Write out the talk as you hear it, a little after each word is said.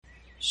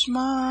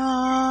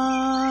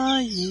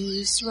Shema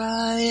Yisrael,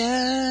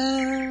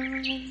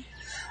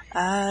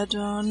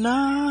 Adonai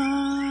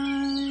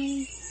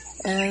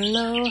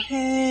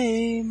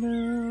Eloheinu,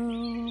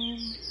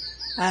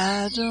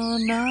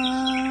 Adonai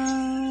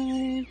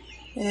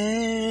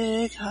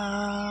Echad,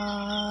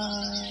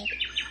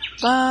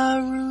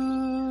 Baruch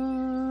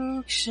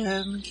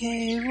Shem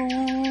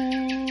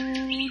Kevod,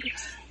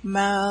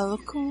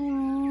 Malkuto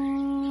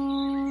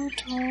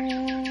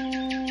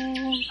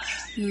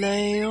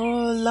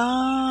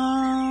Leolam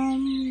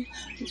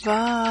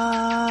Vaed.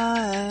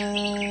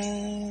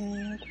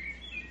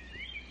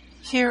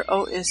 Hear,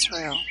 O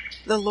Israel,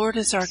 the Lord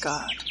is our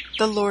God,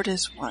 the Lord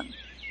is one.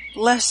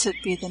 Blessed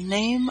be the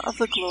name of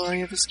the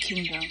glory of his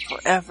kingdom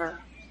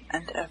forever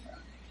and ever.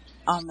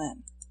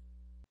 Amen.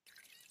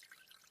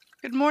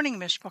 Good morning,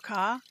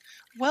 Mishpachah.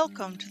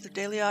 Welcome to the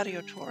Daily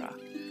Audio Torah.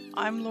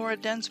 I'm Laura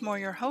Densmore,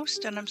 your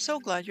host, and I'm so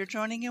glad you're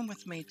joining in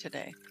with me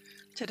today.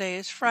 Today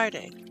is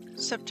Friday,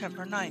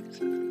 September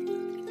 9th.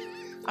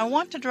 I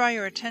want to draw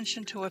your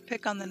attention to a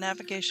pic on the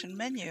navigation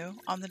menu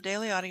on the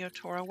Daily Audio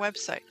Torah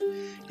website.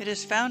 It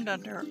is found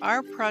under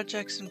Our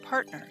Projects and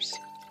Partners.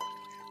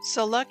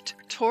 Select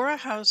Torah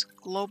House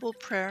Global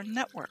Prayer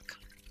Network.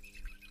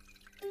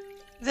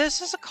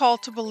 This is a call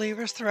to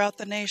believers throughout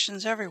the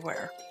nations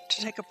everywhere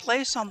to take a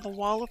place on the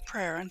wall of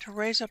prayer and to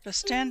raise up a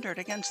standard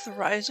against the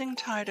rising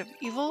tide of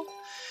evil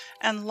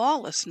and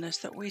lawlessness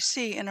that we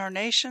see in our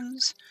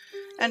nations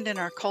and in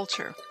our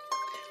culture.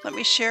 Let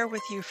me share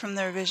with you from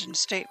their vision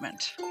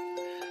statement.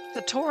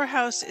 The Torah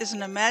House is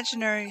an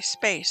imaginary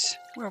space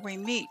where we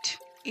meet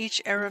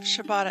each Erev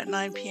Shabbat at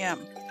 9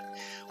 p.m.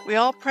 We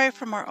all pray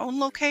from our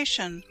own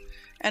location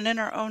and in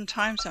our own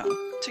time zone.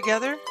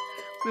 Together,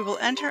 we will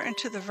enter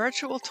into the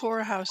virtual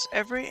Torah House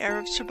every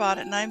Erev Shabbat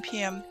at 9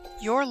 p.m.,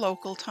 your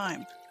local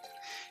time.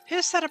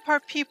 His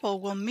set-apart people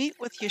will meet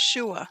with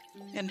Yeshua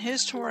in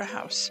his Torah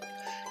House.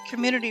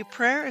 Community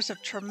prayer is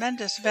of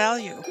tremendous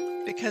value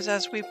because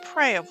as we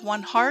pray of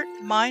one heart,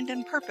 mind,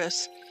 and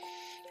purpose,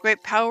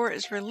 great power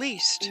is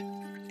released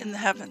in the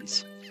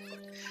heavens.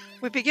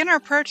 We begin our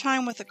prayer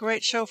time with a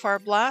great shofar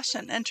blast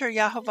and enter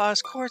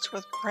Yahovah's courts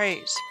with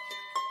praise.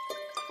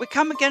 We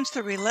come against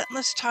the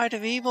relentless tide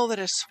of evil that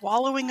is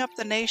swallowing up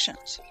the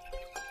nations.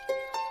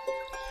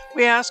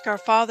 We ask our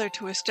Father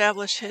to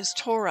establish his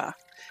Torah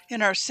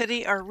in our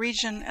city, our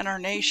region, and our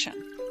nation.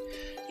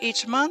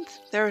 Each month,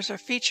 there is a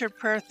featured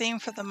prayer theme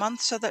for the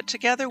month so that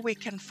together we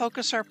can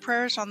focus our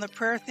prayers on the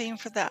prayer theme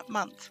for that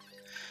month.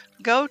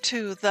 Go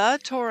to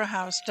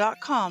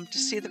thetorahhouse.com to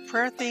see the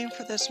prayer theme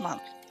for this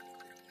month.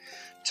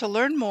 To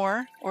learn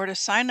more or to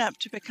sign up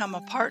to become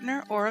a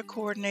partner or a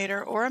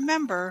coordinator or a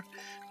member,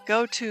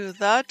 go to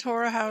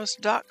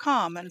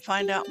thetorahhouse.com and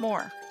find out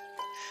more.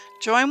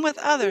 Join with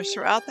others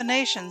throughout the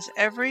nations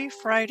every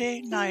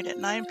Friday night at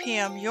 9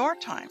 p.m. your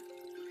time,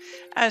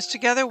 as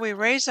together we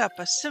raise up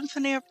a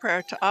symphony of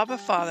prayer to Abba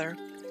Father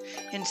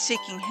in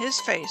seeking his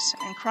face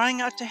and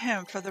crying out to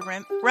him for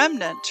the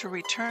remnant to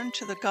return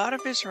to the God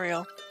of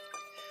Israel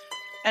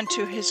and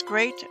to his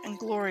great and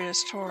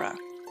glorious Torah.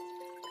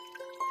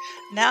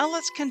 Now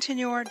let's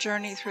continue our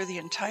journey through the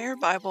entire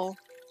Bible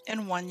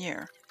in 1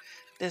 year.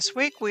 This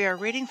week we are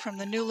reading from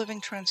the New Living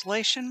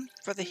Translation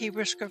for the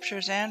Hebrew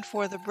Scriptures and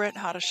for the Brit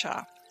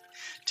Hadashah.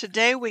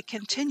 Today we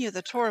continue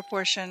the Torah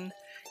portion,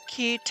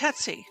 Ki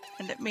Tetse,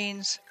 and it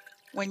means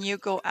when you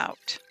go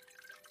out.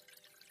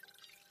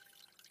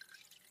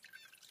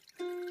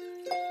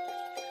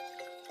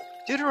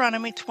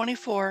 Deuteronomy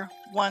 24,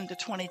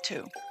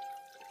 1-22.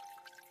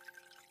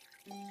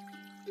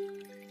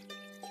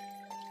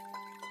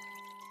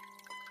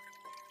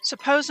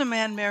 Suppose a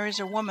man marries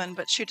a woman,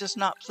 but she does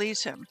not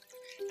please him.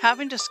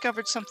 Having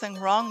discovered something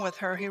wrong with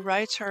her, he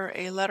writes her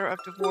a letter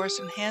of divorce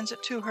and hands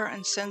it to her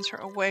and sends her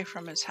away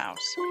from his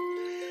house.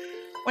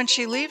 When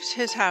she leaves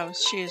his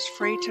house, she is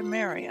free to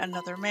marry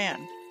another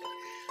man.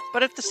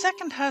 But if the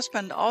second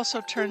husband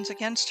also turns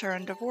against her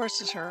and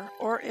divorces her,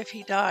 or if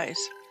he dies,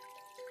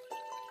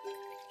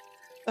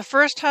 the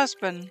first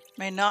husband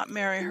may not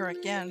marry her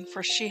again,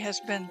 for she has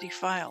been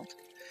defiled.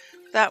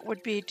 That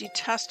would be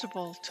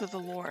detestable to the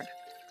Lord.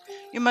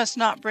 You must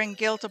not bring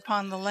guilt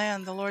upon the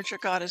land the Lord your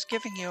God is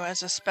giving you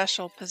as a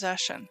special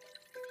possession.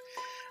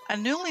 A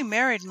newly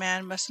married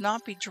man must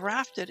not be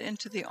drafted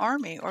into the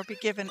army or be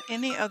given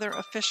any other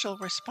official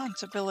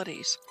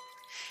responsibilities.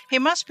 He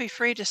must be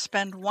free to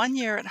spend 1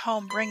 year at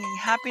home bringing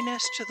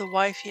happiness to the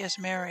wife he has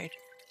married.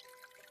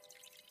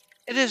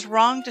 It is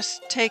wrong to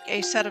take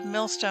a set of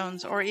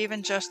millstones or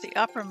even just the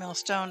upper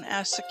millstone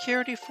as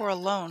security for a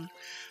loan,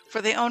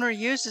 for the owner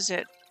uses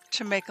it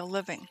to make a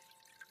living.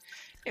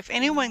 If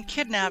anyone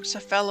kidnaps a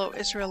fellow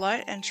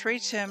Israelite and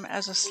treats him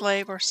as a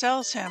slave or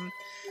sells him,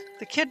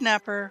 the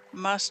kidnapper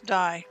must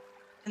die.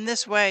 In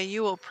this way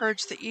you will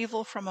purge the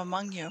evil from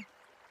among you.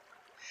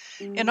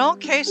 In all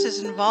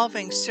cases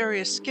involving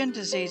serious skin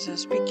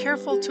diseases, be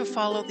careful to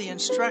follow the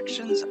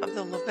instructions of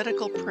the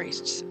Levitical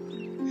priests.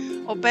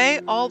 Obey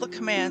all the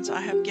commands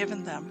I have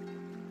given them.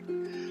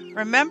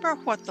 Remember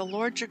what the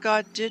Lord your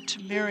God did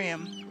to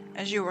Miriam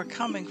as you were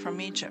coming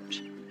from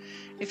Egypt.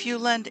 If you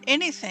lend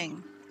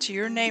anything to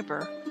your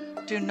neighbor,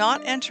 do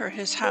not enter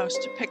his house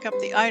to pick up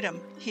the item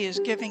he is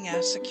giving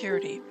as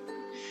security.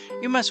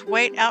 You must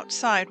wait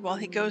outside while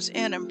he goes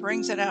in and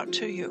brings it out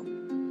to you.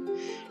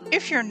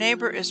 If your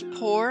neighbor is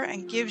poor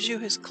and gives you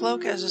his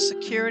cloak as a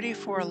security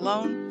for a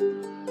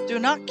loan, do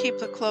not keep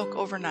the cloak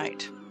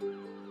overnight.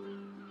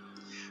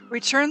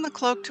 Return the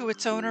cloak to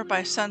its owner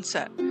by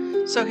sunset,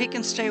 so he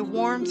can stay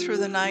warm through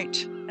the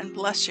night and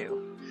bless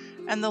you,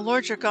 and the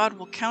Lord your God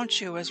will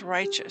count you as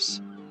righteous.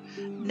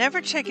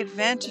 Never take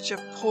advantage of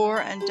poor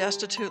and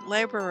destitute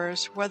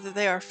laborers, whether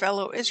they are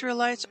fellow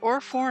Israelites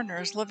or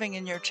foreigners living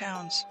in your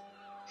towns.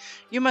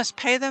 You must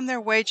pay them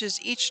their wages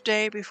each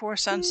day before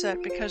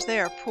sunset because they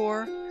are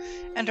poor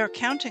and are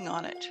counting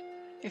on it.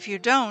 If you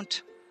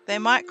don't, they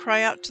might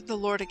cry out to the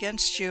Lord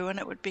against you, and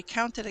it would be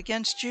counted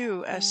against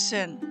you as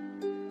sin.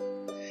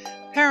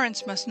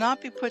 Parents must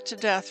not be put to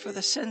death for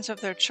the sins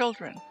of their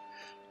children,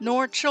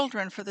 nor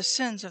children for the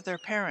sins of their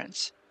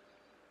parents.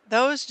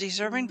 Those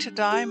deserving to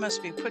die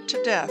must be put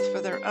to death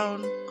for their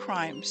own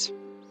crimes.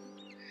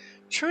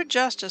 True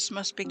justice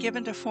must be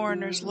given to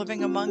foreigners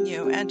living among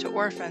you and to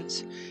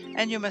orphans,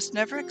 and you must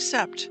never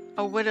accept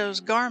a widow's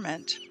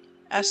garment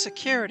as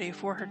security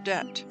for her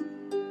debt.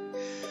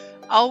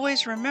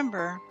 Always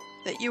remember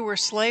that you were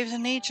slaves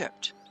in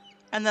Egypt,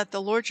 and that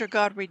the Lord your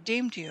God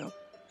redeemed you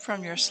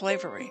from your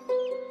slavery.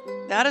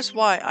 That is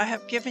why I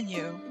have given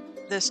you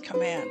this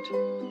command.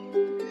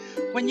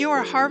 When you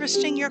are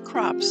harvesting your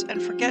crops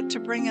and forget to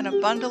bring in a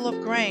bundle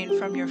of grain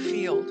from your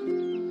field,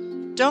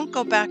 don't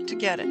go back to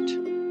get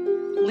it.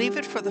 Leave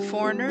it for the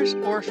foreigners,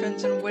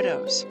 orphans, and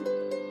widows.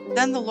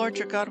 Then the Lord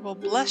your God will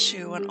bless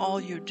you in all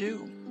you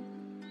do.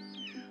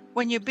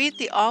 When you beat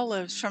the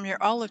olives from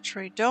your olive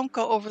tree, don't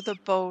go over the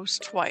boughs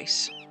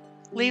twice.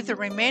 Leave the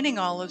remaining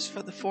olives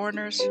for the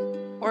foreigners,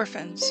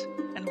 orphans,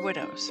 and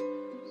widows.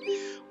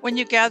 When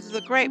you gather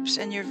the grapes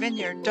in your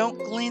vineyard, don't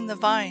glean the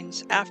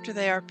vines after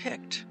they are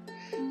picked.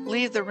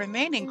 Leave the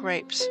remaining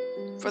grapes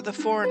for the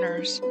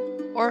foreigners,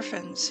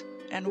 orphans,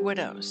 and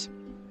widows.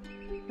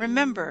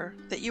 Remember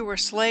that you were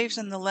slaves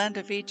in the land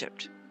of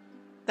Egypt.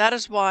 That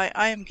is why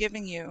I am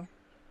giving you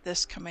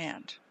this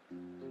command.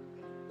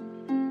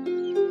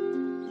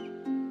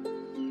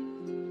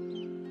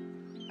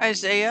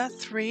 Isaiah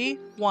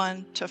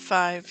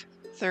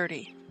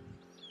 3:1-5:30.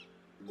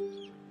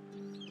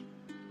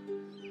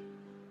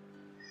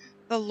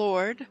 The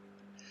Lord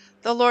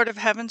of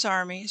heaven's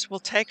armies, will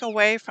take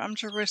away from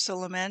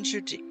Jerusalem and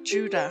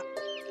Judah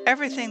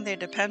everything they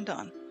depend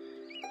on,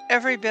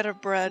 every bit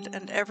of bread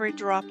and every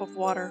drop of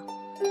water,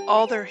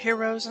 all their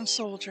heroes and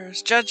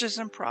soldiers, judges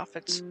and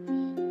prophets,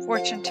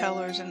 fortune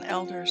tellers and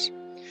elders,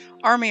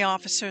 army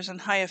officers and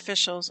high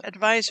officials,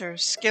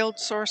 advisors, skilled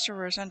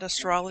sorcerers and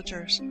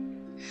astrologers.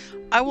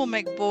 I will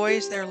make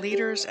boys their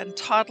leaders and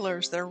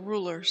toddlers their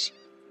rulers.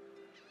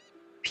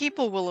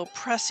 People will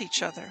oppress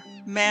each other,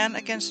 man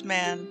against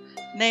man,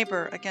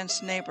 neighbor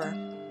against neighbor.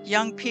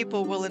 Young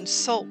people will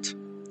insult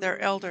their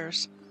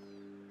elders,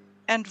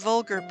 and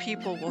vulgar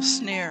people will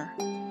sneer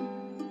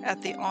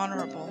at the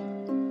honorable.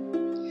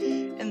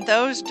 In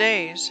those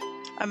days,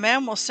 a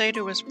man will say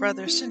to his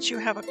brother, "Since you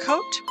have a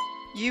coat,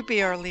 you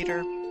be our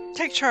leader.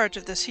 Take charge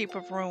of this heap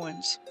of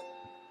ruins."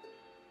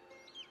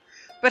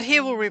 But he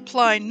will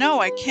reply, "No,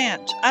 I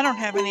can't. I don't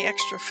have any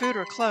extra food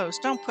or clothes.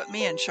 Don't put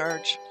me in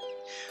charge."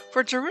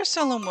 For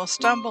Jerusalem will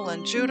stumble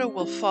and Judah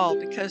will fall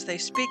because they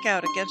speak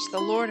out against the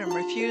Lord and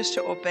refuse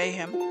to obey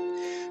him.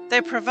 They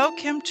provoke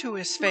him to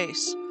his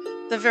face.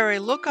 The very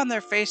look on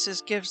their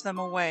faces gives them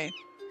away.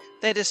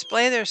 They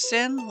display their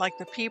sin like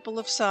the people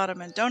of Sodom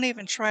and don't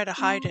even try to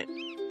hide it.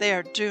 They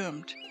are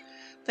doomed.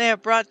 They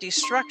have brought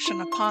destruction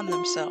upon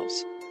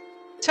themselves.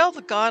 Tell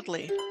the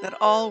godly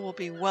that all will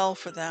be well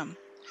for them.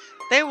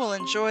 They will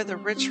enjoy the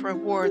rich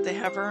reward they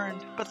have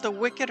earned, but the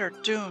wicked are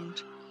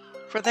doomed,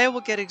 for they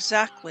will get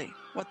exactly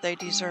what they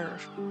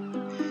deserve.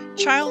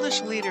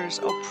 Childish leaders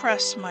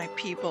oppress my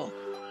people,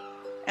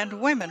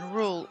 and women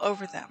rule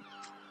over them.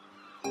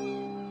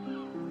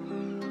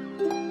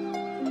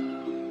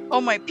 O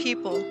my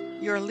people,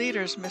 your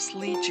leaders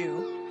mislead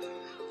you.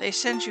 They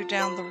send you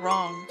down the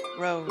wrong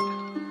road.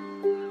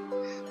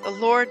 The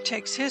Lord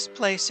takes his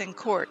place in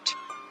court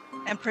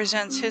and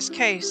presents his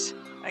case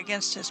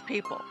against his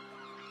people.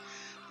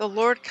 The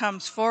Lord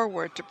comes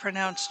forward to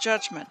pronounce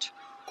judgment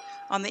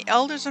on the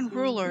elders and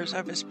rulers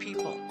of his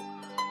people.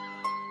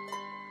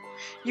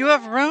 You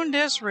have ruined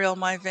Israel,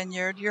 my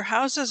vineyard. Your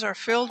houses are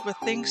filled with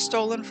things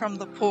stolen from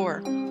the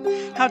poor.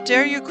 How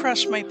dare you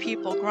crush my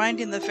people,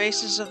 grinding the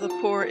faces of the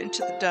poor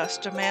into the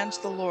dust, demands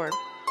the Lord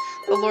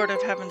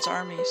of heaven's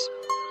armies.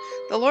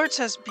 The Lord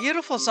says,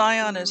 "Beautiful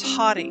Zion is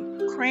haughty,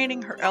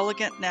 craning her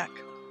elegant neck,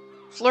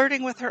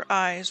 flirting with her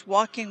eyes,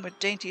 walking with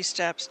dainty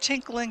steps,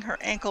 tinkling her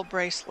ankle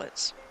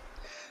bracelets.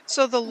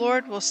 So the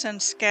Lord will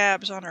send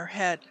scabs on her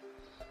head.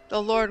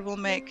 The Lord will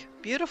make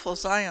beautiful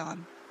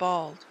Zion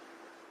bald."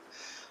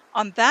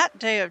 On that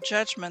day of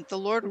judgment, the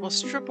Lord will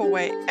strip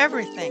away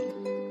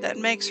everything that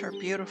makes her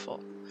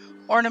beautiful.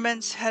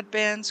 Ornaments,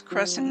 headbands,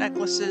 crescent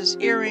necklaces,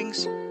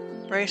 earrings,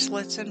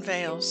 bracelets and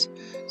veils,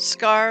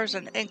 scarves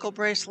and ankle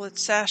bracelets,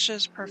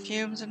 sashes,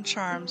 perfumes and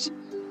charms,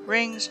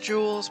 rings,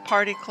 jewels,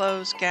 party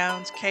clothes,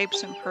 gowns,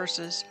 capes and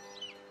purses,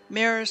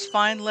 mirrors,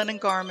 fine linen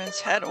garments,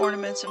 head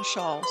ornaments and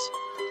shawls.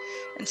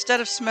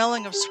 Instead of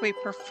smelling of sweet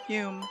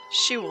perfume,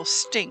 she will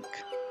stink.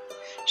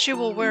 She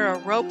will wear a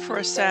rope for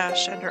a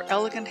sash, and her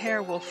elegant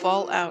hair will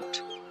fall out.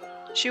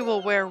 She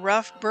will wear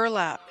rough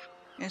burlap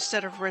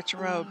instead of rich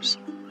robes.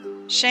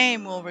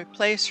 Shame will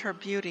replace her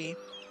beauty.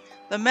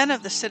 The men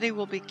of the city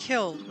will be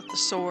killed with the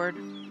sword,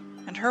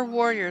 and her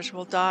warriors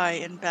will die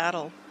in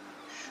battle.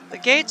 The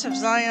gates of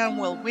Zion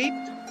will weep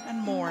and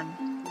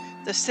mourn.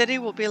 The city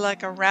will be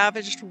like a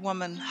ravaged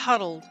woman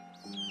huddled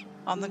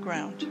on the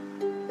ground.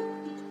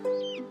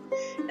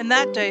 In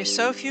that day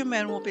so few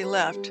men will be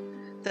left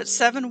that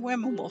 7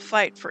 women will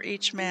fight for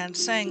each man,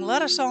 saying,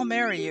 "Let us all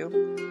marry you.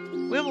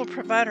 We will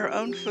provide our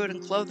own food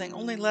and clothing.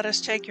 Only let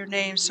us take your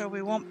name so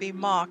we won't be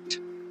mocked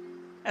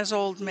as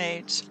old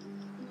maids."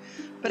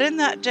 But in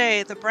that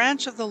day the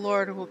branch of the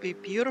Lord will be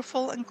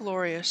beautiful and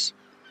glorious.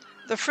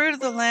 The fruit of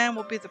the land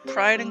will be the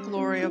pride and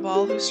glory of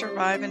all who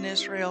survive in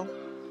Israel.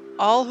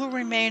 All who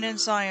remain in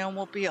Zion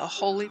will be a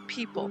holy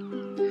people.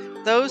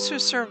 Those who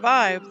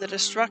survive the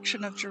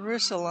destruction of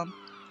Jerusalem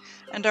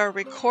and are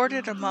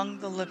recorded among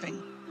the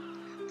living.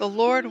 The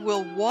Lord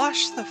will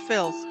wash the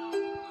filth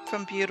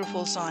from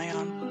beautiful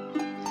Zion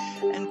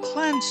and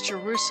cleanse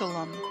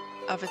Jerusalem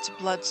of its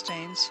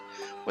bloodstains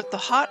with the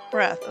hot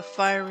breath of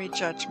fiery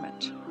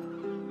judgment.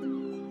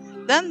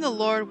 Then the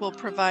Lord will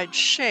provide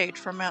shade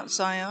for Mount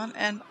Zion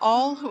and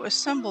all who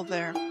assemble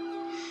there.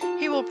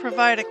 He will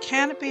provide a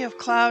canopy of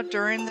cloud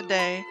during the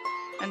day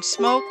and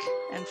smoke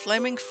and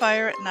flaming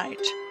fire at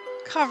night,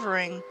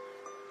 covering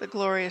the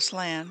glorious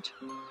land.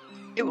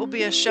 It will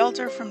be a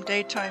shelter from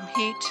daytime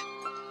heat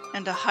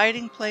and a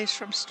hiding place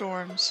from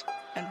storms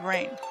and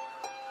rain.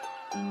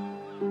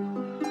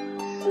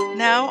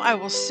 Now I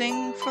will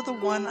sing for the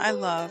one I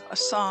love a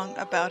song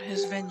about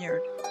his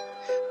vineyard.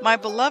 My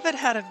beloved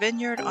had a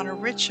vineyard on a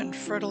rich and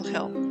fertile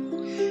hill.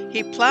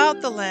 He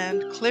plowed the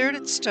land, cleared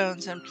its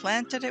stones, and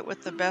planted it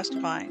with the best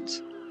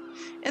vines.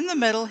 In the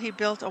middle he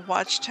built a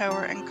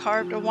watchtower and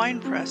carved a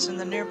winepress in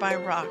the nearby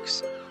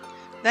rocks.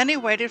 Then he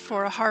waited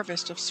for a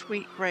harvest of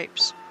sweet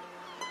grapes.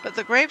 But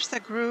the grapes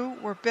that grew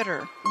were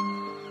bitter.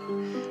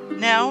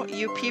 Now,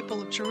 you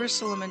people of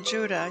Jerusalem and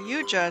Judah,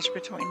 you judge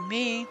between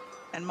me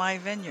and my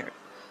vineyard.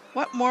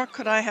 What more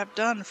could I have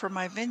done for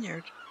my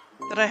vineyard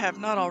that I have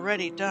not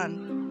already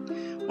done?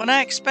 When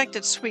I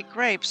expected sweet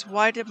grapes,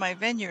 why did my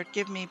vineyard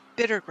give me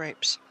bitter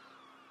grapes?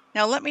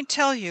 Now let me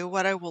tell you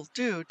what I will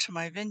do to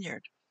my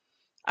vineyard.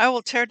 I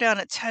will tear down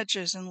its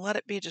hedges and let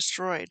it be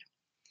destroyed.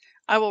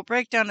 I will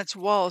break down its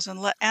walls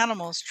and let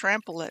animals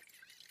trample it.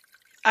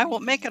 I will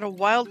make it a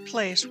wild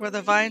place where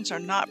the vines are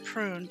not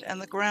pruned and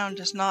the ground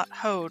is not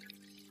hoed,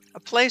 a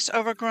place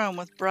overgrown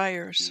with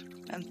briars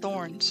and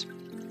thorns.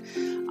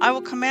 I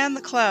will command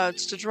the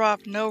clouds to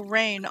drop no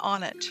rain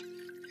on it.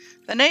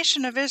 The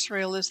nation of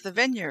Israel is the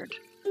vineyard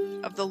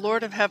of the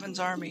Lord of heaven's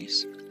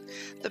armies.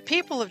 The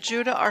people of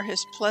Judah are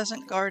his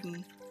pleasant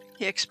garden.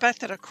 He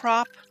expected a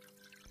crop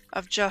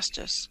of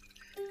justice,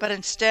 but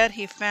instead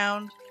he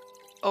found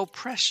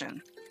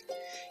oppression.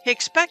 He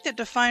expected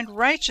to find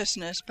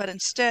righteousness, but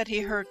instead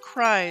he heard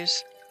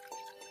cries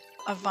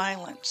of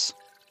violence.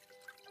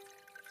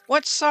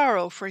 What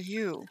sorrow for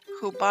you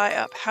who buy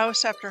up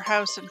house after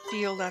house and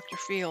field after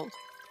field,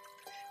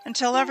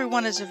 until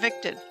everyone is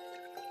evicted,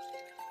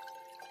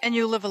 and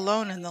you live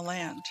alone in the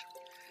land.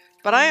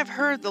 But I have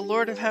heard the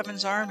Lord of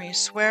heaven's armies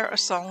swear a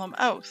solemn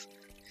oath.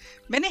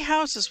 Many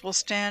houses will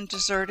stand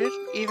deserted,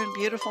 even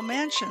beautiful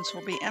mansions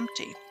will be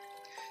empty.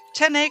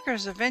 10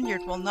 acres of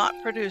vineyard will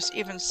not produce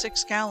even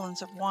 6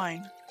 gallons of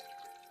wine.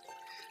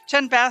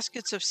 10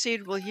 baskets of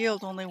seed will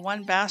yield only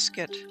 1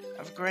 basket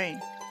of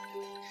grain.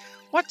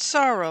 What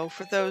sorrow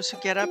for those who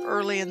get up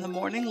early in the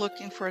morning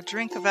looking for a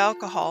drink of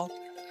alcohol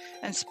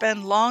and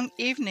spend long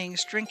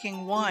evenings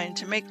drinking wine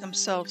to make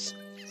themselves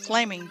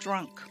flaming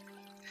drunk.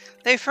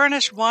 They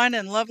furnish wine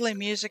and lovely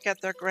music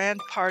at their grand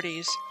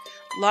parties,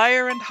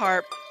 lyre and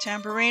harp,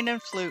 tambourine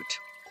and flute,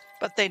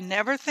 but they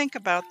never think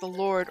about the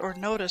Lord or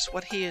notice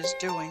what he is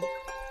doing.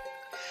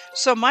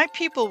 So my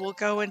people will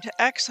go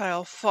into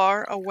exile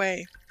far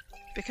away,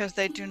 because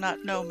they do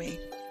not know me.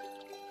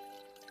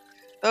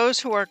 Those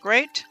who are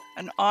great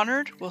and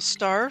honored will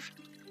starve,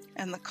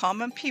 and the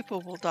common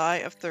people will die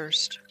of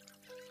thirst.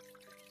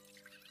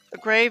 The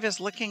grave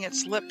is licking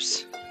its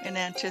lips in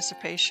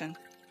anticipation,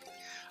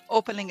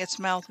 opening its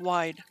mouth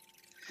wide.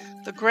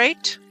 The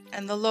great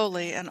and the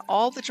lowly and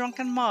all the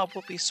drunken mob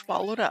will be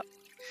swallowed up.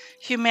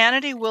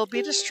 Humanity will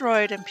be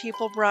destroyed and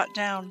people brought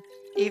down.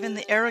 Even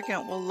the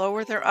arrogant will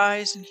lower their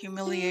eyes in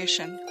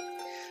humiliation.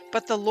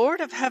 But the Lord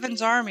of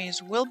heaven's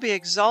armies will be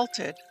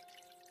exalted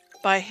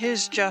by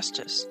his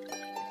justice.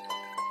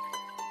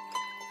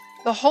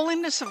 The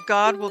holiness of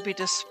God will be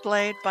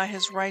displayed by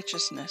his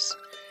righteousness.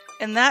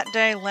 In that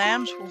day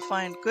lambs will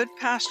find good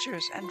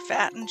pastures, and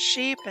fattened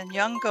sheep and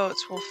young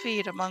goats will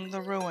feed among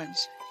the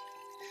ruins.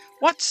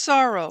 What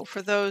sorrow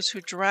for those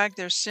who drag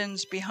their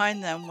sins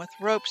behind them with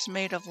ropes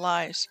made of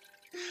lies,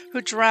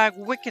 who drag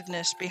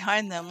wickedness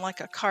behind them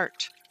like a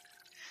cart.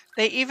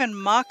 They even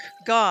mock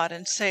God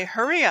and say,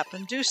 "Hurry up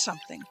and do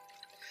something.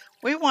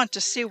 We want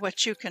to see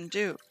what you can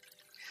do.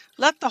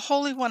 Let the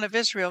Holy One of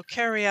Israel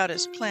carry out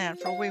his plan,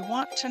 for we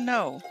want to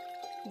know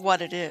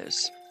what it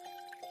is."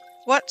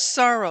 What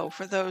sorrow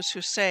for those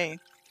who say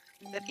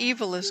that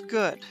evil is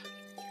good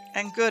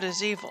and good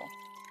is evil,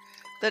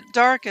 that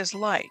dark is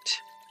light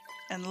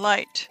and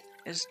light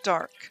is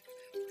dark,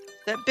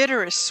 that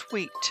bitter is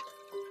sweet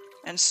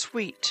and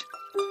sweet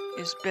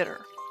is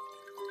bitter.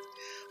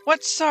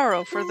 What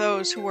sorrow for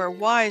those who are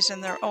wise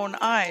in their own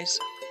eyes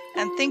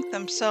and think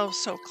themselves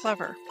so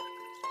clever.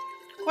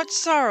 What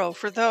sorrow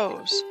for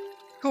those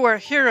who are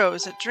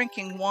heroes at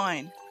drinking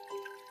wine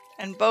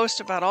and boast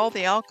about all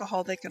the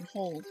alcohol they can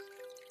hold.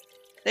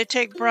 They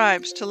take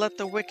bribes to let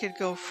the wicked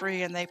go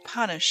free, and they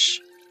punish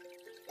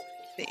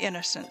the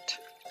innocent.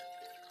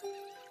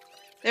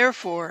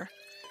 Therefore,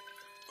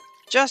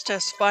 just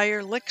as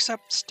fire licks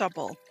up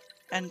stubble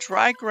and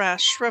dry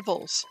grass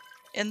shrivels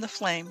in the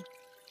flame,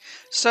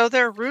 so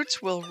their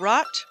roots will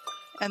rot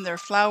and their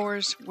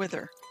flowers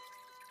wither.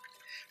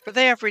 For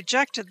they have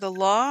rejected the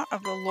law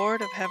of the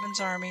Lord of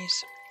heaven's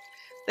armies.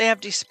 They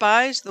have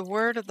despised the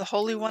word of the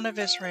Holy One of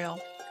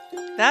Israel.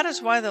 That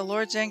is why the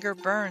Lord's anger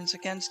burns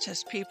against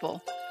his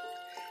people,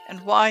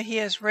 and why he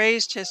has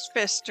raised his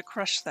fist to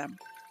crush them.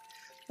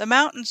 The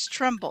mountains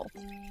tremble,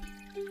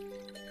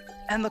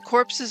 and the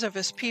corpses of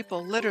his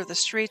people litter the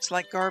streets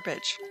like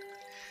garbage.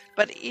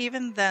 But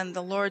even then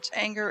the Lord's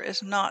anger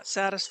is not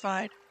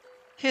satisfied.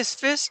 His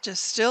fist is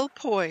still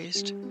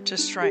poised to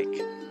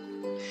strike.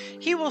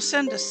 He will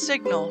send a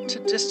signal to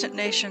distant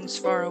nations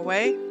far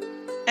away,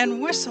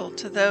 and whistle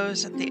to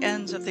those at the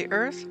ends of the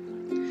earth.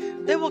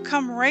 They will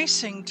come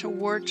racing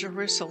toward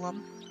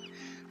Jerusalem.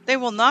 They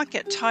will not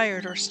get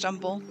tired or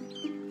stumble.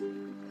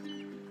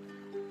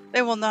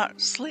 They will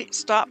not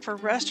stop for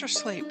rest or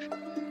sleep.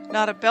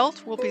 Not a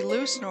belt will be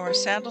loose, nor a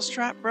sandal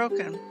strap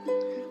broken.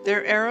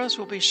 Their arrows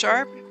will be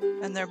sharp,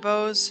 and their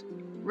bows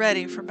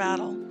ready for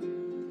battle.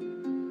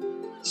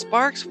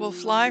 Sparks will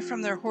fly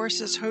from their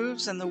horses'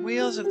 hooves, and the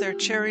wheels of their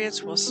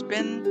chariots will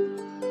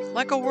spin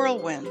like a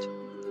whirlwind.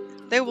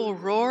 They will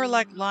roar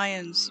like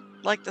lions,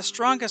 like the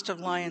strongest of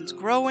lions,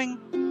 growing.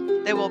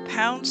 They will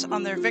pounce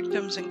on their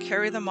victims and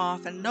carry them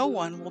off, and no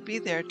one will be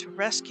there to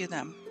rescue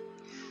them.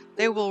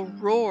 They will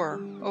roar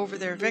over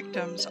their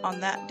victims on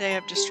that day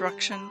of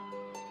destruction,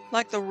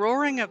 like the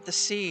roaring of the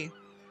sea.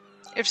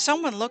 If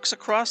someone looks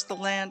across the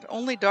land,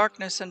 only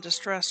darkness and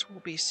distress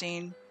will be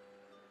seen.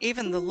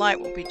 Even the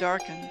light will be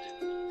darkened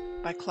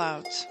by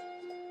clouds.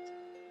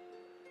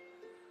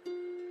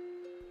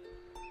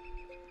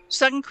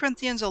 2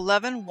 Corinthians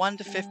 11,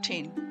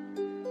 1-15.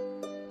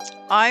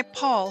 I,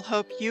 Paul,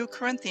 hope you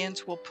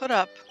Corinthians will put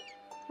up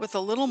with a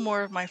little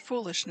more of my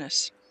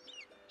foolishness.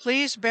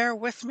 Please bear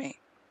with me,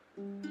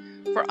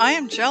 for I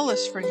am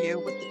jealous for you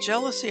with the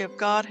jealousy of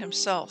God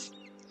himself.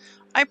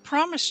 I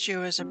promised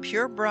you as a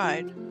pure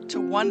bride to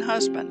one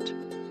husband,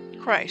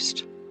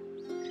 Christ.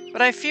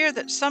 But I fear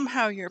that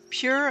somehow your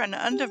pure and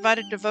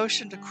undivided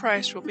devotion to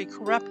Christ will be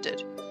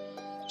corrupted,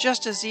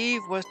 just as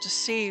Eve was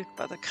deceived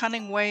by the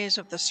cunning ways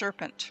of the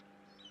serpent.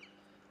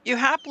 You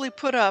happily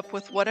put up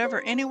with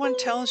whatever anyone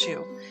tells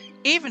you,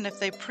 even if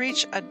they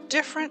preach a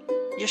different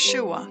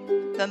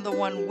Yeshua than the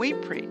one we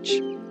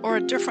preach, or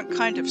a different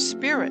kind of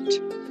spirit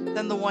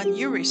than the one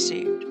you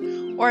received,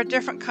 or a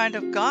different kind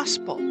of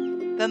gospel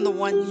than the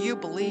one you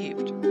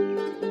believed.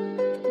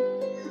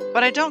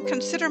 But I don't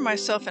consider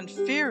myself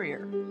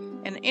inferior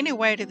in any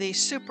way to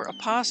these super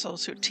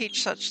apostles who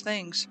teach such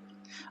things.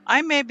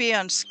 I may be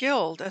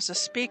unskilled as a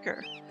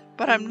speaker,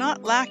 but I'm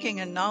not lacking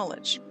in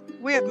knowledge.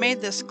 We have made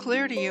this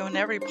clear to you in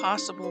every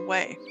possible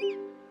way.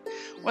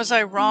 Was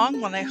I wrong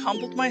when I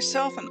humbled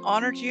myself and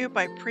honored you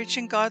by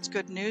preaching God's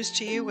good news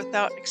to you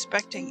without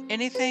expecting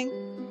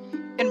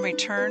anything in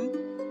return?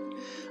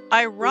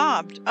 I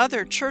robbed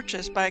other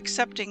churches by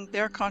accepting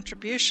their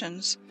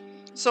contributions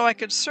so I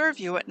could serve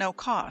you at no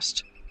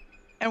cost.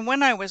 And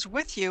when I was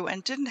with you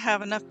and didn't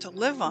have enough to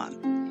live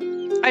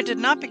on, I did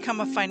not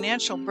become a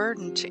financial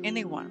burden to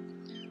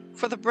anyone.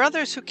 For the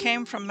brothers who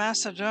came from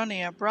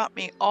Macedonia brought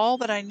me all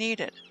that I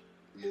needed.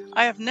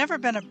 I have never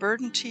been a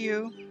burden to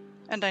you,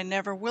 and I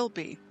never will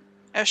be.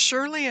 As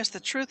surely as the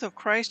truth of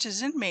Christ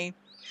is in me,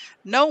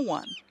 no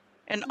one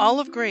in all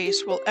of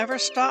Greece will ever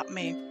stop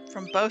me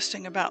from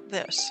boasting about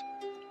this.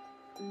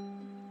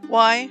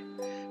 Why?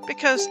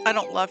 Because I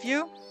don't love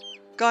you?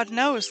 God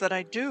knows that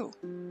I do.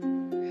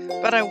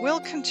 But I will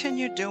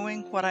continue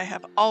doing what I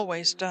have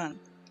always done.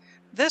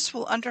 This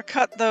will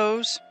undercut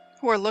those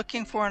who are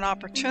looking for an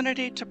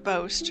opportunity to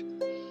boast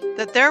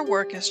that their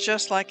work is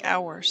just like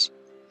ours.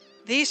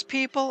 These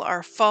people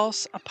are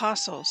false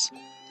apostles.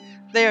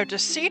 They are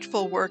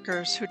deceitful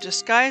workers who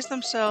disguise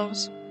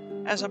themselves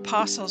as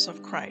apostles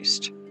of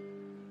Christ.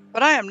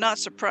 But I am not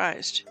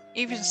surprised.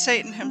 Even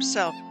Satan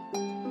himself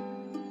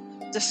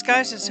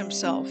disguises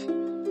himself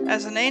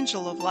as an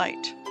angel of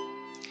light.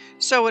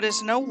 So it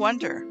is no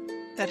wonder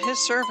that his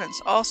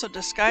servants also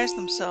disguise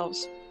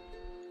themselves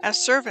as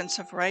servants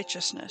of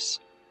righteousness.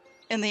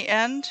 In the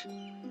end,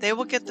 they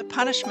will get the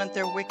punishment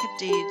their wicked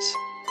deeds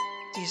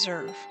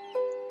deserve.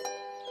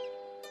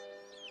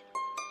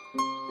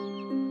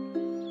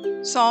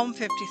 Psalm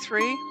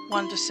 53,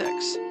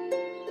 1-6.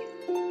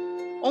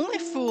 Only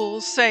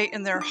fools say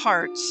in their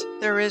hearts,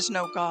 "There is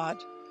no God."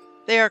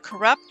 They are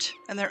corrupt,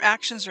 and their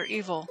actions are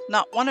evil.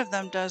 Not one of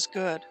them does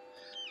good.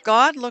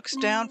 God looks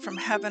down from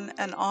heaven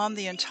and on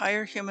the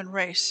entire human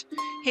race.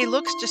 He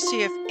looks to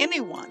see if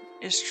anyone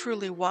is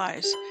truly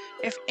wise,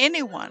 if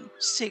anyone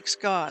seeks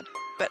God.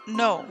 But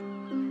no,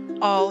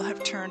 all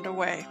have turned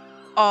away.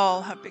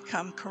 All have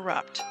become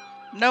corrupt.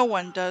 No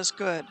one does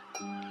good,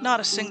 not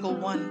a single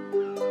one.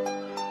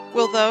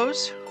 Will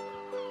those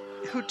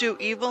who do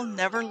evil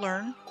never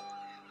learn?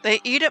 They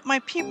eat up my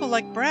people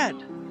like bread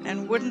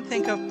and wouldn't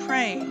think of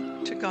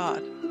praying to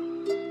God.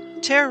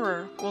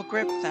 Terror will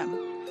grip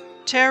them,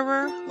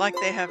 terror like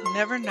they have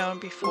never known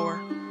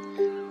before.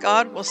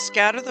 God will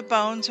scatter the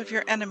bones of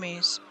your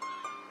enemies.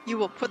 You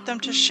will put them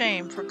to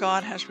shame, for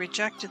God has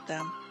rejected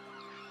them.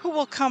 Who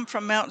will come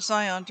from Mount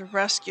Zion to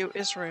rescue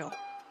Israel?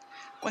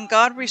 When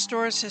God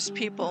restores his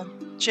people,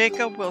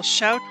 Jacob will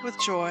shout with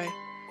joy,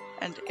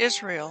 and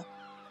Israel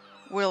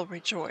will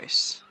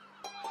rejoice.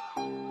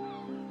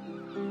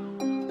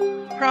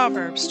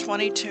 Proverbs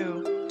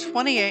 22,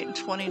 28 and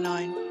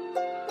 29.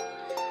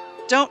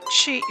 Don't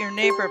cheat your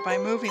neighbor by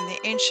moving the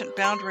ancient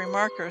boundary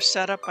markers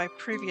set up by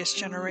previous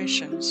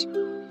generations.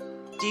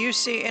 Do you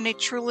see any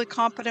truly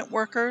competent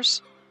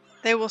workers?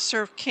 They will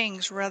serve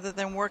kings rather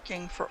than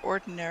working for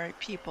ordinary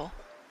people.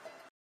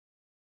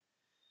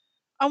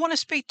 I want to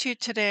speak to you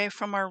today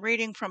from our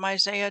reading from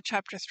Isaiah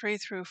chapter 3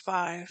 through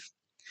 5.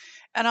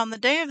 And on the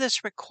day of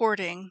this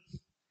recording,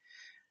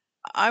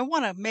 I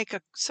want to make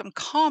some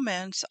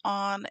comments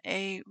on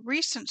a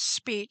recent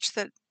speech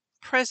that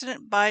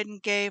President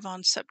Biden gave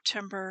on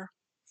September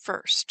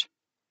 1st.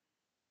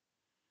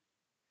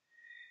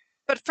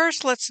 But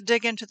first, let's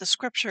dig into the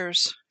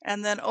scriptures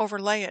and then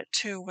overlay it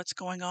to what's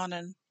going on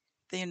in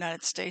the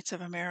United States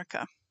of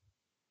America.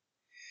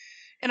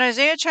 In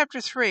Isaiah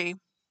chapter 3,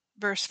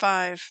 verse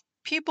 5,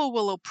 people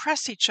will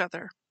oppress each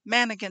other,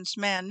 man against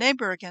man,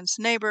 neighbor against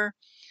neighbor.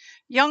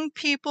 Young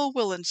people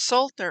will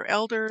insult their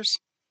elders,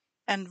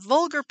 and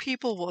vulgar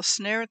people will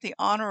snare at the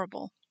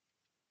honorable.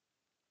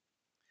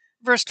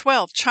 Verse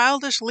 12,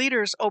 childish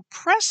leaders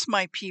oppress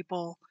my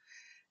people,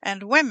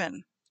 and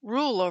women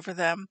rule over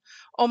them.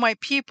 O my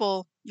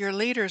people, your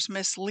leaders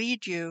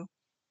mislead you.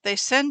 They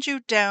send you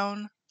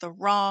down the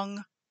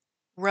wrong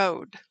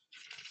road.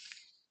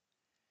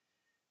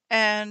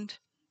 And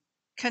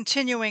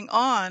continuing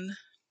on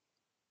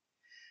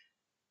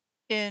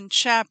in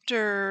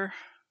chapter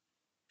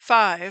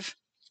 5,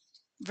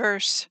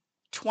 verse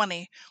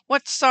 20,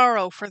 what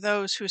sorrow for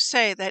those who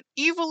say that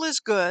evil is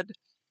good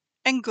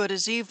and good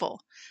is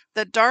evil,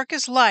 that dark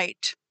is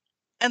light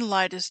and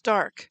light is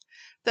dark,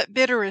 that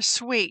bitter is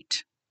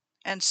sweet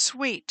and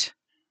sweet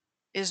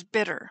is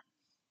bitter.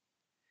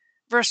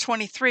 Verse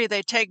 23,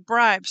 they take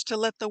bribes to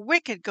let the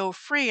wicked go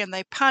free, and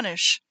they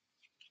punish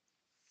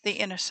the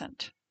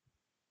innocent.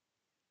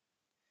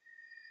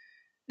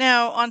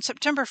 Now, on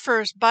September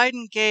 1st,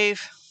 Biden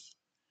gave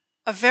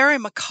a very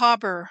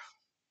macabre,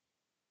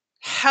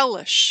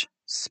 hellish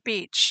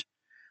speech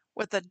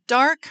with a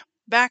dark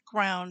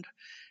background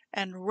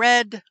and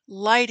red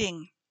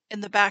lighting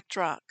in the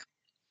backdrop.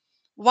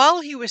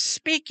 While he was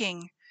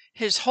speaking,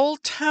 his whole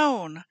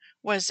tone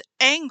was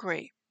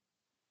angry,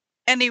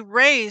 and he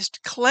raised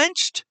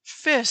clenched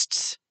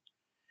fists,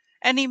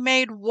 and he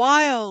made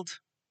wild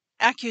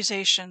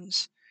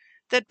accusations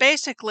that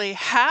basically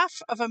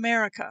half of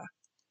America,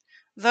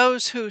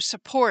 those who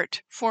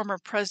support former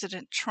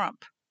President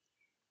Trump,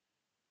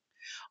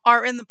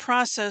 are in the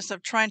process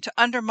of trying to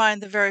undermine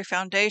the very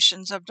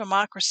foundations of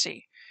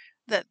democracy,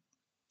 that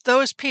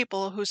those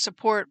people who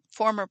support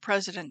former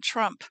President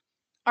Trump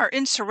are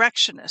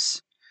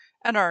insurrectionists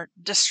and are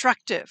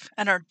destructive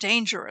and are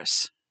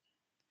dangerous.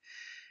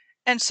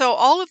 And so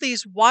all of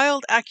these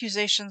wild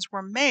accusations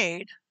were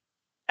made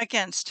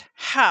against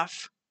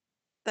half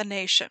the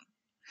nation.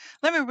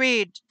 Let me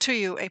read to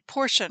you a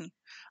portion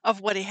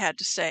of what he had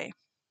to say.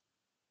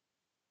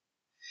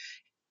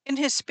 In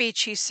his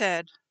speech, he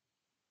said,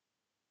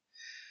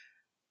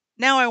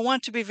 now I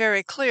want to be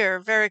very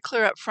clear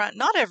up front.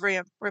 Not every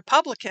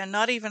Republican,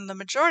 not even the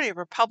majority of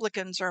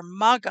Republicans, are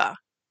MAGA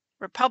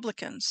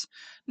Republicans.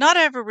 Not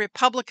every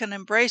Republican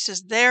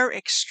embraces their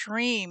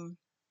extreme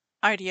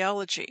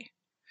ideology.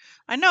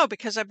 I know,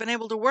 because I've been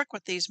able to work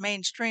with these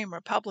mainstream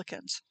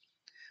Republicans.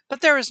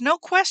 But there is no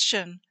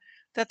question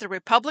that the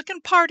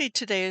Republican Party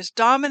today is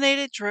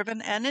dominated,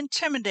 driven, and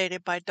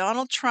intimidated by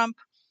Donald Trump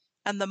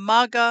and the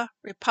MAGA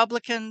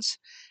Republicans,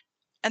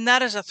 and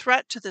that is a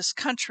threat to this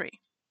country.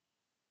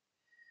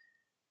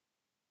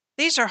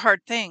 These are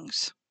hard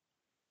things,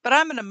 but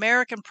I'm an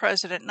American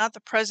president, not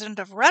the president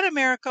of Red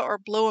America or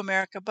Blue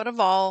America, but of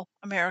all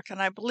America,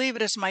 and I believe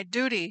it is my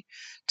duty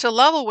to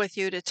level with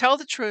you, to tell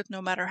the truth,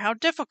 no matter how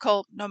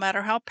difficult, no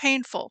matter how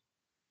painful.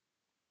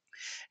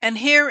 And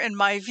here, in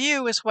my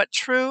view, is what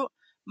true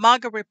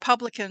MAGA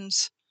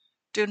Republicans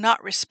do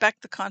not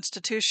respect the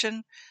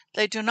Constitution.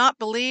 They do not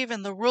believe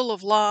in the rule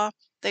of law.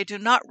 They do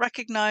not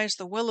recognize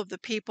the will of the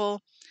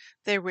people.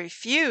 They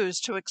refuse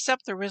to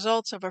accept the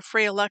results of a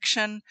free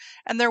election,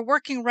 and they're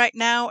working right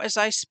now as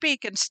I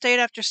speak in state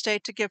after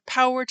state to give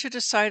power to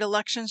decide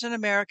elections in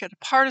America to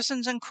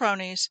partisans and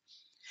cronies,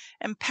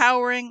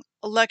 empowering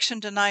election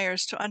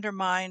deniers to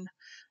undermine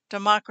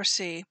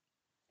democracy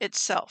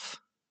itself.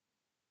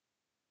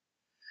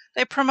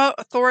 They promote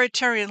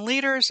authoritarian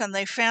leaders and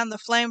they fan the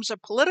flames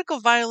of political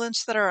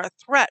violence that are a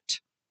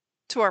threat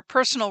to our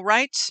personal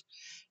rights,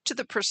 to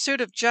the pursuit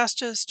of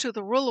justice, to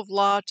the rule of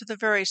law, to the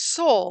very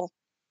soul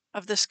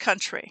of this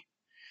country.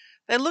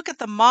 They look at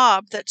the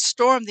mob that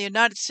stormed the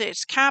United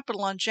States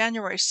Capitol on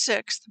January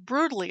 6th,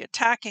 brutally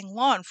attacking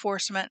law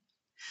enforcement,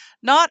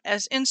 not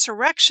as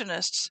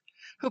insurrectionists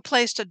who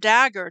placed a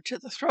dagger to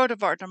the throat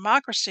of our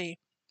democracy,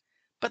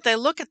 but they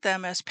look at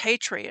them as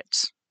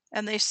patriots,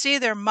 and they see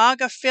their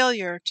MAGA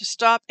failure to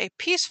stop a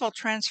peaceful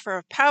transfer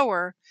of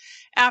power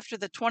after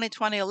the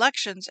 2020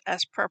 elections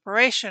as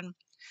preparation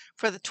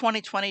for the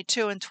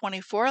 2022 and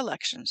 24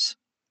 elections.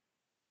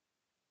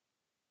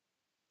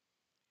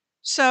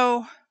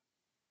 So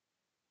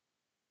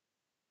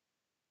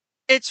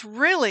it's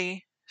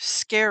really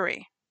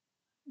scary,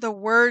 the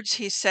words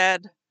he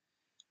said,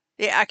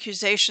 the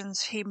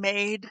accusations he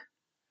made.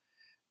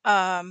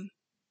 A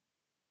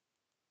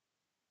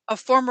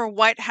former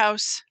White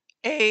House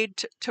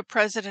aide to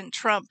President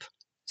Trump,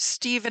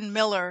 Stephen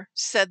Miller,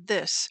 said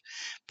this: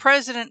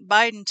 President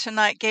Biden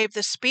tonight gave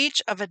the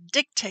speech of a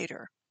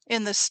dictator,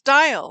 in the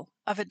style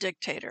of a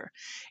dictator,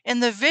 in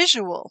the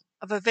visual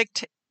of a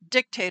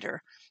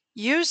dictator,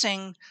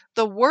 using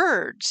the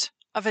words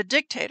of a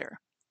dictator.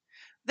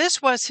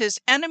 This was his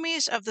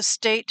enemies of the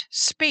state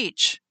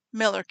speech,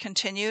 Miller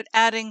continued,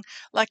 adding,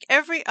 like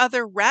every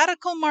other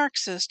radical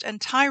Marxist and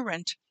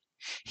tyrant,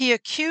 he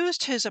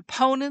accused his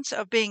opponents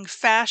of being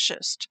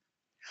fascist,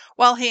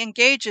 while he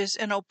engages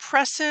in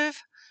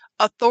oppressive,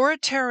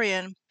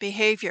 authoritarian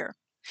behavior.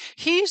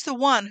 He's the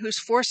one who's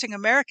forcing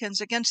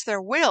Americans against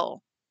their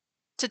will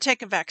to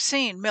take a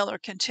vaccine, Miller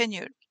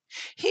continued.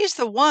 He's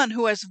the one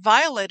who has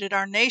violated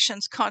our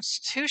nation's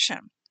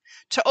constitution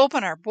to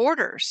open our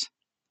borders,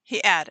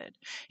 he added.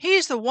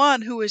 He's the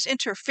one who is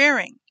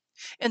interfering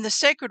in the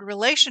sacred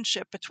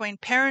relationship between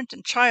parent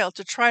and child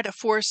to try to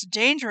force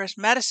dangerous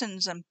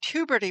medicines and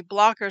puberty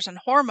blockers and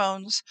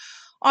hormones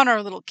on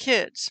our little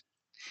kids.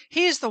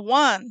 He's the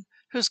one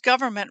whose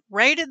government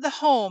raided the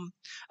home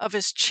of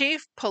his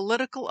chief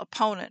political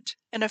opponent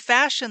in a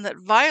fashion that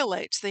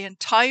violates the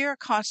entire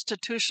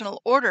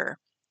constitutional order,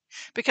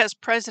 because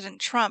President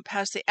Trump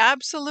has the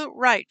absolute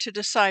right to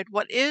decide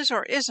what is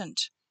or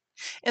isn't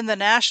in the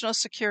national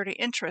security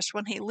interest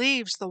when he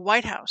leaves the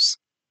White House.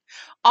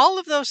 All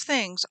of those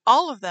things,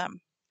 all of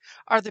them,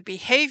 are the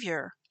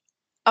behavior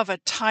of a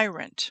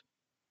tyrant,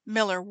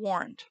 Miller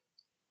warned.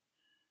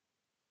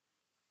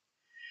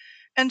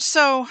 And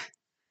so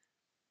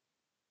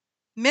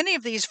many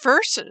of these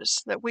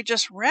verses that we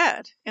just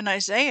read in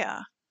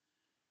Isaiah,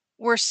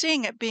 we're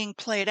seeing it being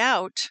played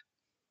out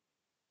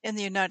in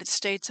the United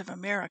States of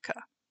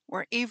America,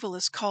 where evil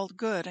is called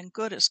good and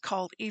good is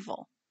called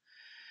evil,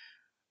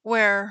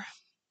 where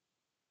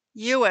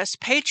U.S.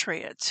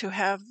 patriots who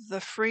have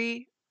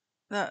the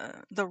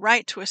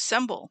right to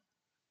assemble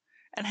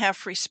and have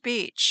free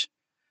speech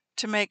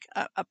to make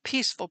a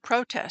peaceful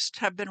protest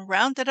have been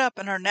rounded up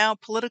and are now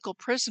political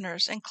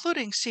prisoners,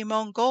 including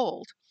Simone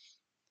Gold,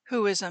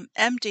 who is an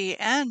MD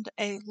and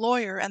a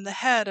lawyer and the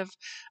head of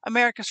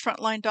America's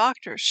Frontline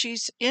Doctors.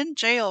 She's in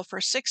jail for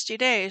 60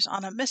 days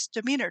on a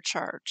misdemeanor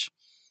charge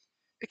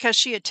because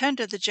she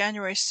attended the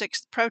January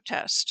 6th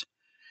protest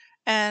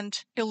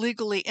and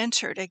illegally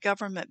entered a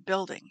government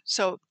building.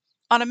 So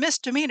on a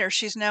misdemeanor,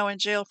 she's now in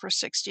jail for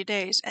 60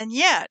 days. And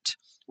yet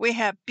we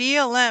have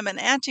BLM and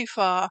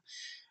Antifa,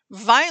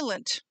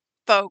 violent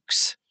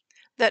folks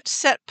that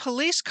set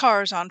police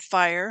cars on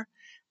fire,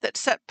 that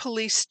set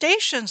police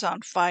stations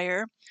on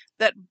fire,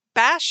 that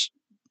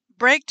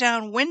break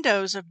down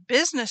windows of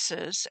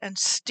businesses and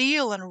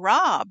steal and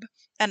rob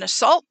and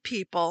assault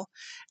people,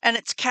 and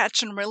it's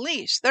catch and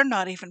release. They're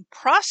not even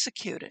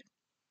prosecuted.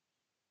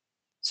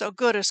 So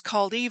good is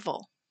called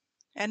evil,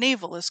 and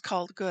evil is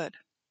called good.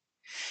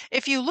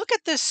 If you look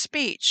at this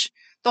speech,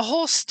 the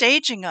whole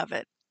staging of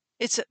it,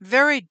 it's a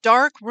very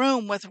dark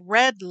room with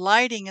red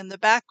lighting in the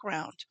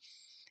background.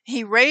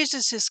 He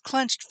raises his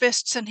clenched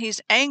fists and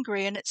he's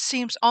angry, and it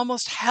seems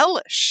almost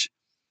hellish,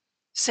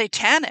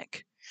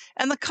 satanic.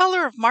 And the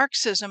color of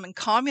Marxism and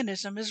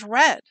communism is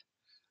red.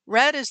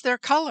 Red is their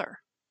color.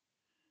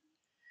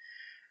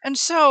 And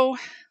so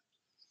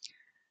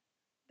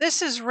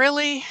this is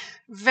really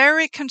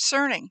very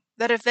concerning,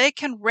 that if they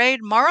can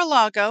raid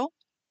Mar-a-Lago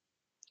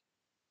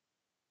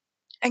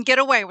and get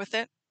away with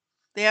it,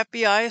 the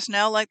FBI is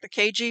now like the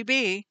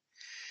KGB.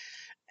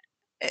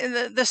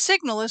 The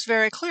signal is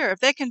very clear. If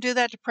they can do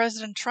that to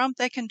President Trump,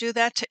 they can do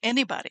that to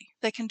anybody.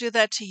 They can do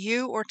that to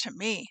you or to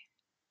me.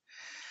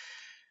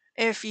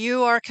 If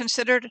you are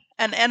considered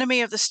an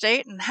enemy of the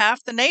state, and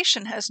half the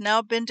nation has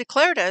now been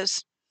declared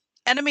as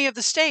enemy of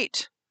the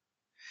state,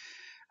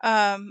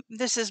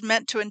 this is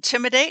meant to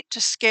intimidate,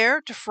 to scare,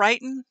 to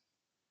frighten,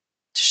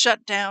 to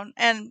shut down,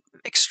 and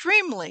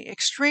extremely,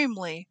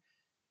 extremely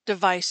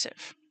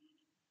divisive.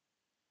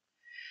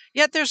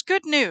 Yet there's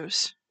good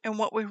news in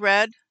what we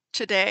read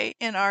today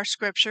in our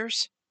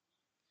scriptures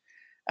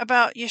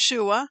about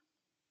Yeshua.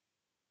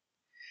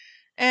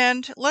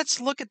 And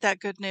let's look at that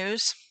good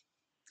news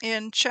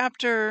in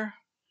chapter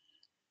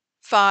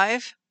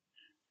 5,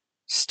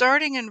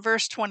 starting in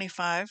verse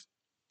 25.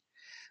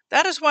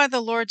 That is why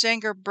the Lord's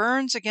anger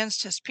burns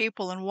against his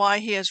people, and why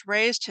he has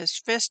raised his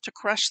fist to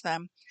crush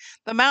them.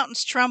 The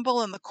mountains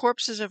tremble, and the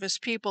corpses of his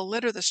people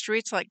litter the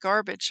streets like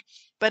garbage.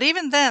 But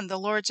even then, the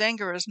Lord's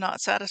anger is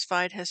not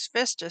satisfied. His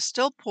fist is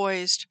still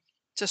poised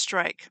to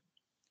strike.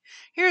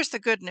 Here's the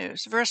good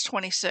news, verse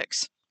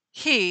 26.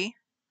 He,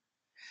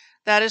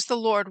 that is the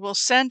Lord, will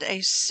send a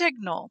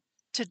signal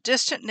to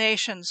distant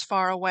nations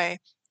far away,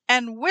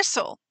 and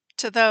whistle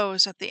to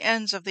those at the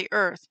ends of the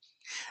earth.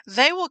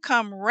 They will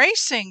come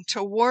racing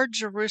toward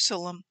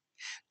Jerusalem.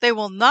 They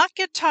will not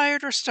get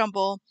tired or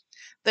stumble.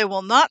 They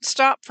will not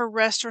stop for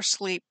rest or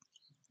sleep.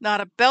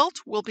 Not a belt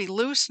will be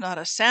loose, not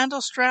a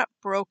sandal strap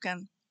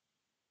broken.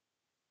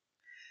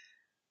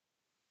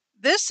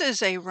 This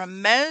is a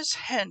remez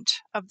hint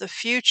of the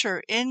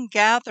future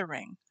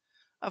ingathering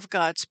of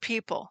God's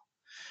people.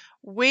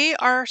 We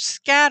are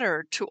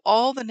scattered to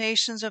all the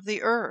nations of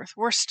the earth.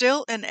 We're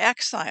still in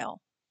exile.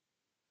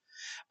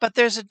 But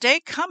there's a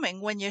day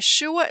coming when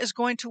Yeshua is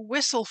going to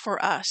whistle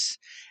for us,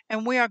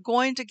 and we are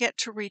going to get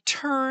to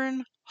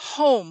return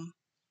home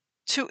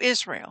to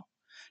Israel,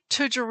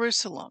 to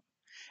Jerusalem.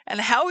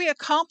 And how he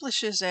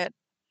accomplishes it,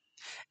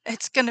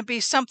 it's going to be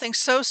something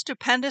so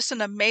stupendous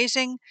and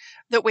amazing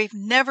that we've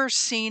never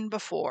seen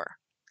before.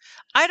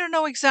 I don't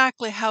know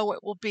exactly how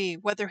it will be,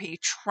 whether he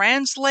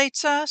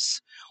translates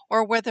us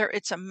or whether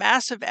it's a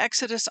massive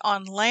exodus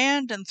on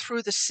land and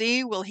through the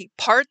sea. Will he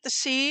part the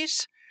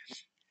seas?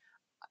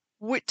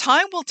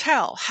 Time will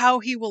tell how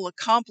he will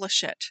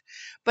accomplish it,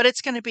 but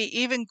it's going to be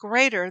even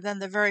greater than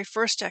the very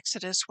first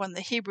Exodus when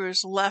the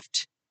Hebrews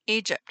left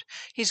Egypt.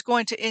 He's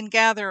going to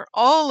ingather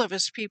all of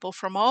his people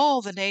from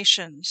all the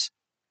nations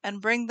and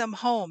bring them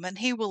home, and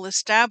he will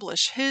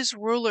establish his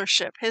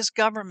rulership, his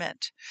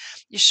government.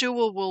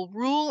 Yeshua will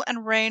rule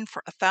and reign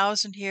for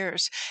 1,000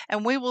 years,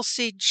 and we will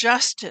see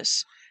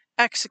justice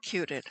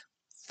executed,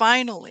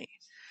 finally,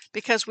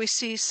 because we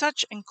see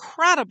such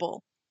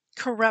incredible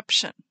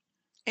corruption,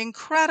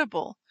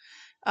 incredible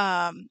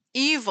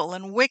evil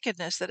and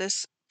wickedness that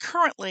is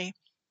currently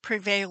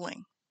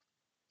prevailing.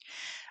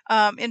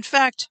 In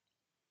fact,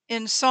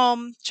 in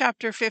Psalm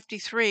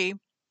 53,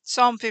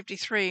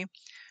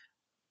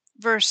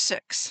 verse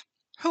 6,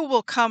 who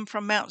will come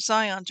from Mount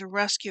Zion to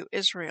rescue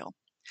Israel?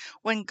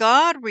 When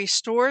God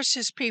restores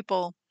his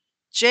people,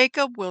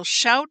 Jacob will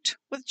shout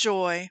with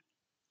joy,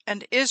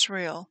 and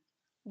Israel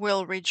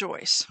will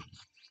rejoice.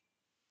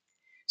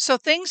 So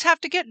things have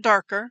to get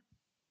darker,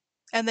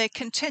 and they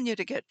continue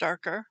to get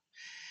darker.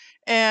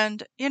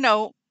 And,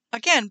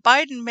 again,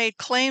 Biden made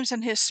claims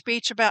in his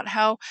speech about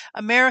how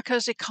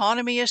America's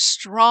economy is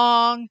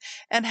strong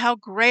and how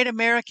great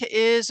America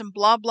is and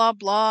blah, blah,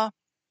 blah.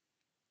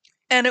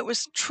 And it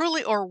was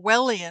truly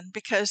Orwellian,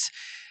 because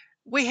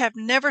we have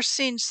never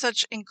seen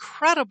such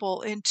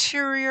incredible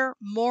interior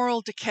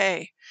moral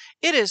decay.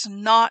 It is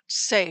not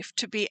safe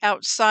to be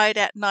outside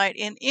at night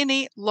in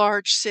any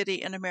large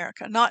city in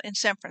America, not in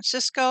San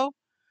Francisco,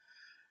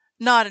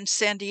 not in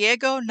San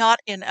Diego, not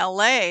in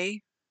LA,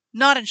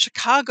 not in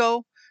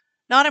Chicago,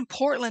 not in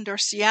Portland or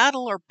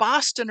Seattle or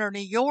Boston or New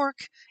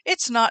York.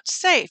 It's not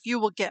safe. You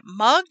will get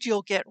mugged,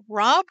 you'll get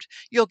robbed,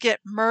 you'll get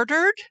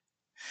murdered.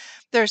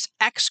 There's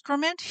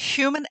excrement,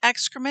 human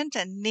excrement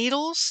and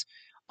needles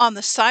on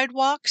the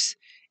sidewalks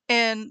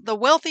in the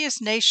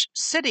wealthiest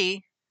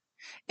city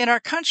in our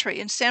country,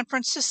 in San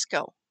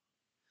Francisco.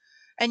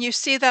 And you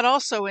see that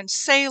also in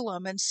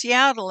Salem and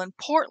Seattle and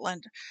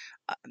Portland.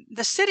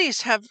 The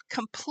cities have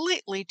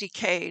completely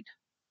decayed.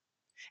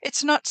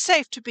 It's not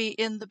safe to be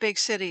in the big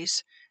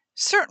cities,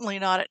 certainly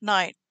not at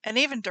night, and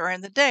even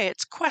during the day,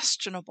 it's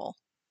questionable.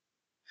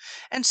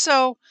 And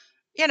so,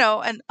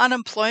 and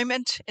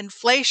unemployment,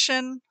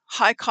 inflation,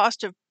 high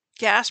cost of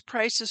gas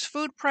prices,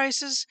 food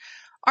prices,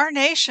 our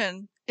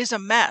nation is a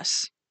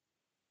mess.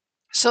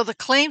 So the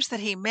claims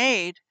that he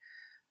made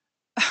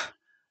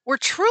were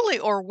truly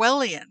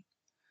Orwellian,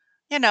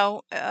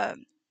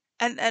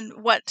 and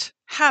what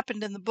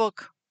happened in the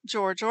book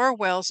George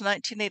Orwell's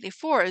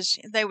 1984 is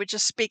they would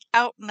just speak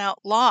out and out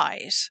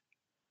lies,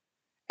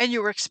 and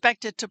you were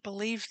expected to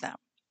believe them.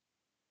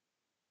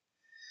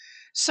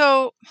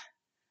 So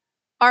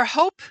our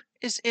hope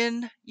is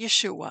in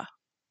Yeshua.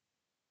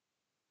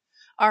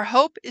 Our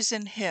hope is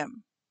in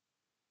him.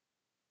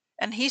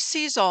 And he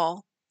sees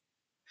all.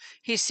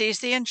 He sees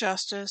the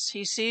injustice.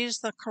 He sees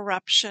the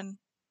corruption.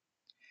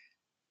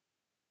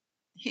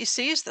 He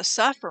sees the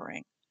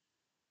suffering.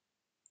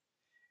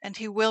 And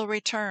he will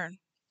return.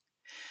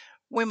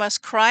 We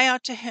must cry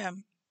out to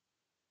him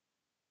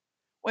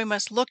We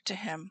must look to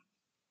Him.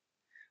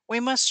 We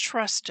must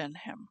trust in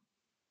Him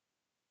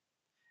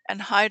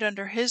and hide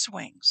under His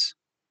wings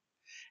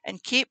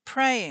and keep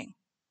praying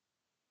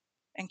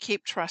and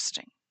keep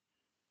trusting.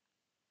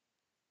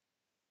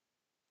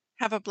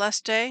 Have a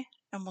blessed day,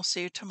 and we'll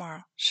see you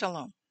tomorrow.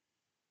 Shalom.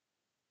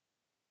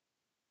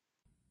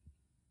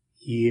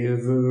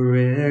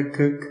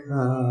 Yevrekka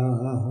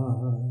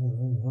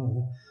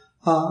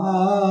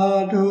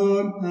Adonai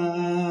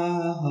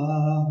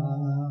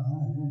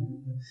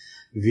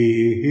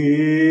Vish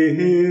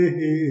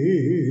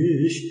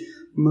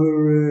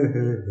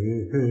Mereka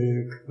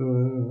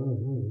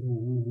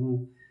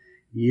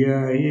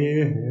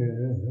Yair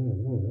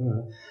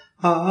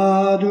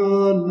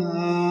Adonai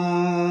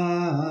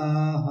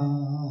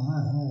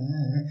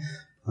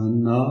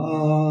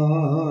Panavilaka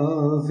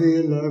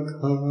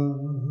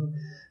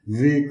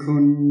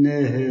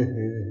Vikuneka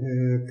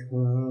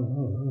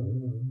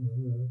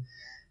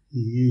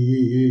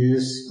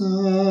Isa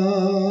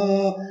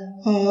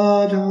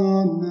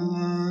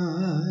Adonai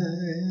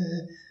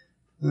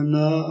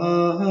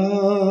Panav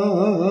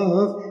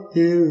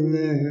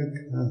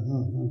Ileka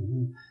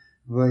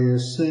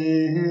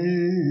Vayasen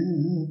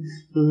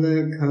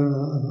Leka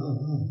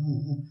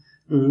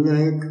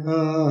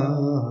Leka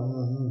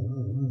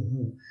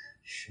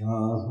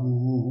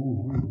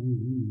Shalom.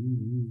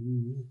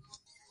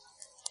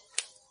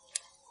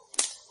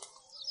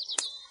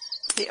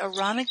 The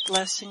Aaronic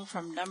blessing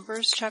from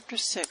Numbers chapter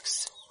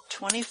 6,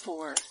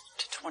 24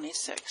 to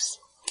 26.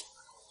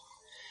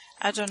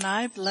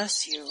 Adonai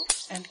bless you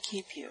and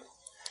keep you.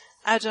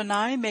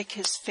 Adonai make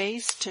his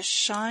face to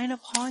shine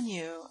upon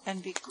you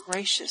and be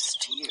gracious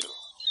to you.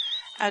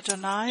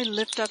 Adonai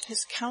lift up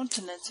his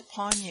countenance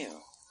upon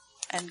you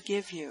and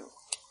give you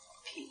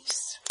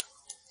peace.